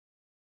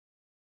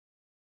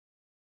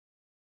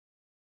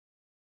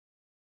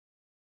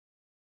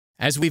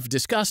As we've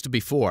discussed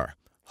before,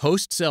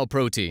 host cell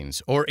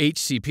proteins, or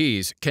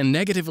HCPs, can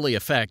negatively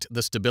affect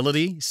the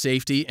stability,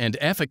 safety, and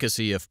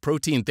efficacy of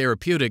protein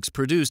therapeutics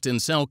produced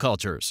in cell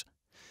cultures.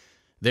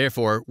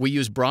 Therefore, we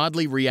use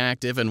broadly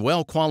reactive and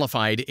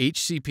well-qualified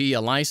HCP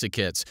ELISA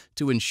kits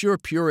to ensure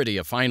purity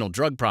of final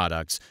drug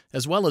products,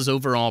 as well as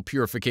overall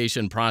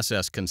purification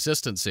process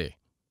consistency.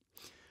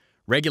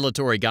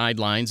 Regulatory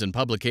guidelines and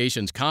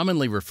publications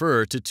commonly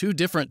refer to two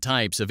different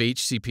types of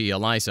HCP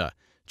ELISA,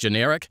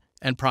 generic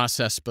and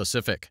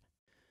process-specific.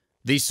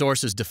 These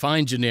sources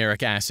define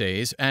generic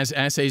assays as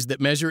assays that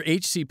measure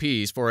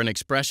HCPs for an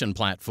expression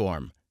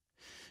platform.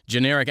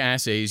 Generic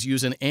assays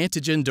use an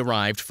antigen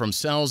derived from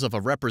cells of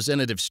a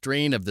representative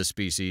strain of the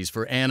species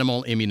for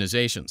animal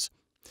immunizations.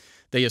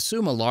 They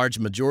assume a large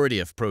majority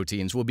of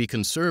proteins will be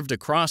conserved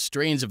across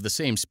strains of the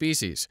same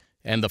species,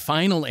 and the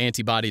final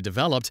antibody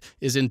developed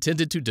is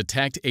intended to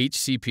detect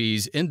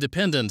HCPs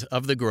independent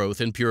of the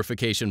growth and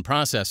purification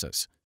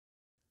processes.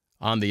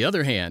 On the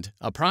other hand,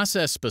 a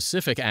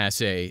process-specific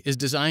assay is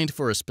designed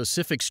for a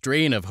specific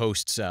strain of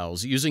host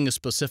cells using a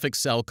specific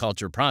cell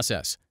culture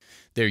process.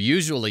 They're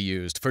usually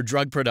used for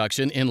drug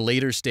production in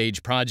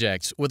later-stage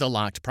projects with a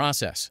locked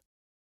process.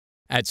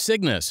 At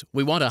Cygnus,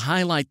 we want to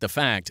highlight the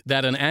fact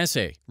that an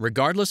assay,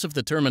 regardless of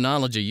the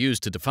terminology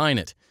used to define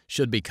it,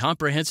 should be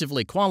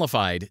comprehensively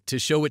qualified to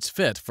show its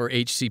fit for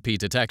HCP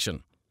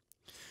detection.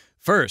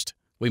 First,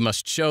 we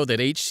must show that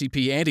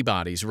HCP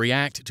antibodies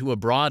react to a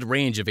broad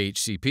range of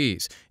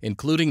HCPs,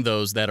 including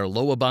those that are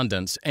low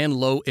abundance and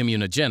low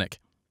immunogenic.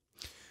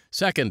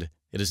 Second,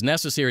 it is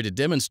necessary to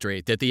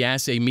demonstrate that the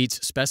assay meets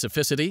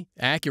specificity,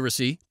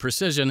 accuracy,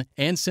 precision,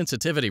 and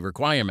sensitivity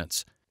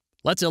requirements.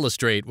 Let's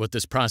illustrate what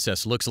this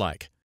process looks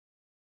like.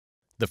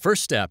 The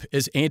first step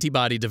is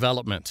antibody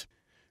development.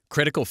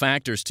 Critical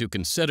factors to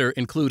consider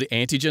include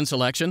antigen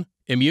selection,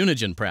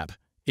 immunogen prep,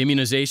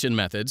 immunization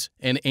methods,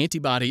 and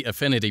antibody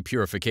affinity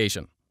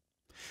purification.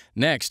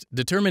 Next,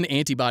 determine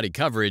antibody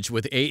coverage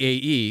with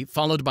AAE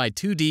followed by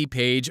 2D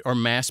page or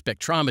mass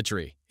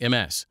spectrometry,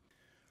 MS.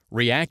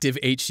 Reactive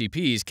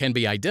HCPs can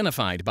be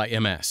identified by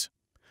MS.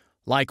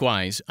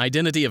 Likewise,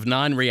 identity of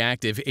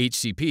non-reactive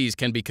HCPs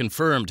can be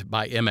confirmed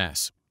by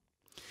MS.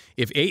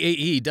 If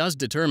AAE does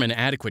determine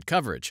adequate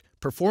coverage,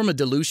 perform a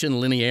dilution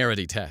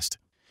linearity test.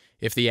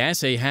 If the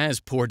assay has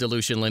poor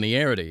dilution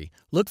linearity,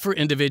 look for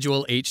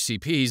individual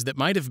HCPs that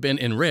might have been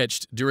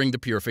enriched during the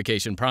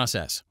purification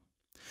process.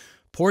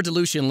 Poor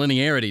dilution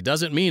linearity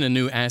doesn't mean a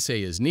new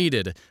assay is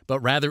needed,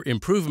 but rather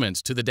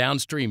improvements to the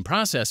downstream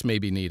process may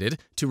be needed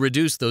to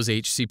reduce those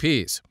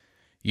HCPs.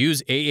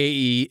 Use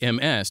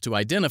AAE-MS to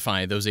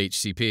identify those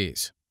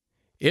HCPs.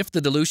 If the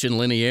dilution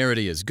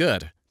linearity is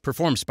good,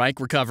 perform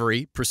spike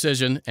recovery,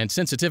 precision, and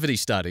sensitivity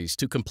studies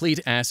to complete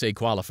assay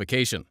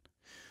qualification.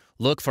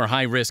 Look for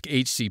high-risk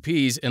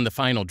HCPs in the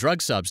final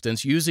drug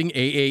substance using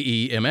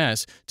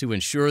AAE-MS to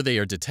ensure they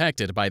are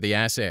detected by the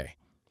assay.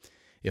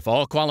 If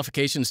all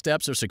qualification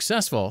steps are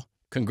successful,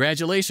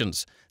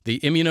 congratulations!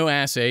 The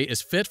immunoassay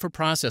is fit for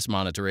process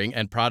monitoring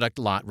and product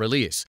lot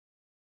release.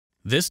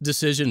 This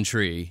decision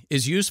tree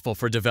is useful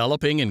for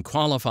developing and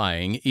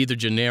qualifying either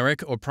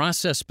generic or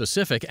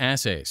process-specific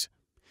assays.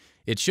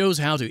 It shows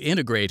how to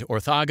integrate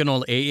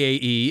orthogonal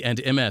AAE and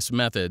MS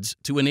methods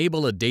to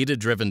enable a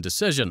data-driven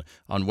decision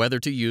on whether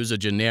to use a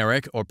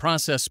generic or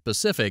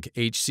process-specific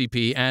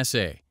HCP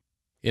assay.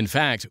 In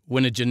fact,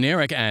 when a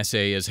generic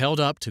assay is held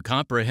up to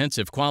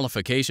comprehensive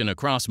qualification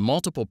across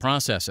multiple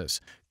processes,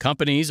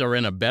 companies are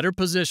in a better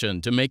position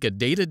to make a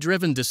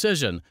data-driven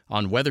decision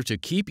on whether to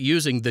keep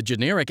using the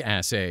generic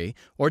assay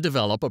or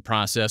develop a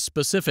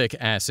process-specific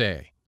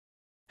assay.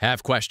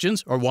 Have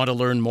questions or want to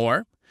learn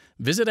more?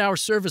 Visit our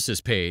services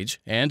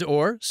page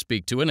and/or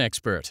speak to an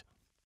expert.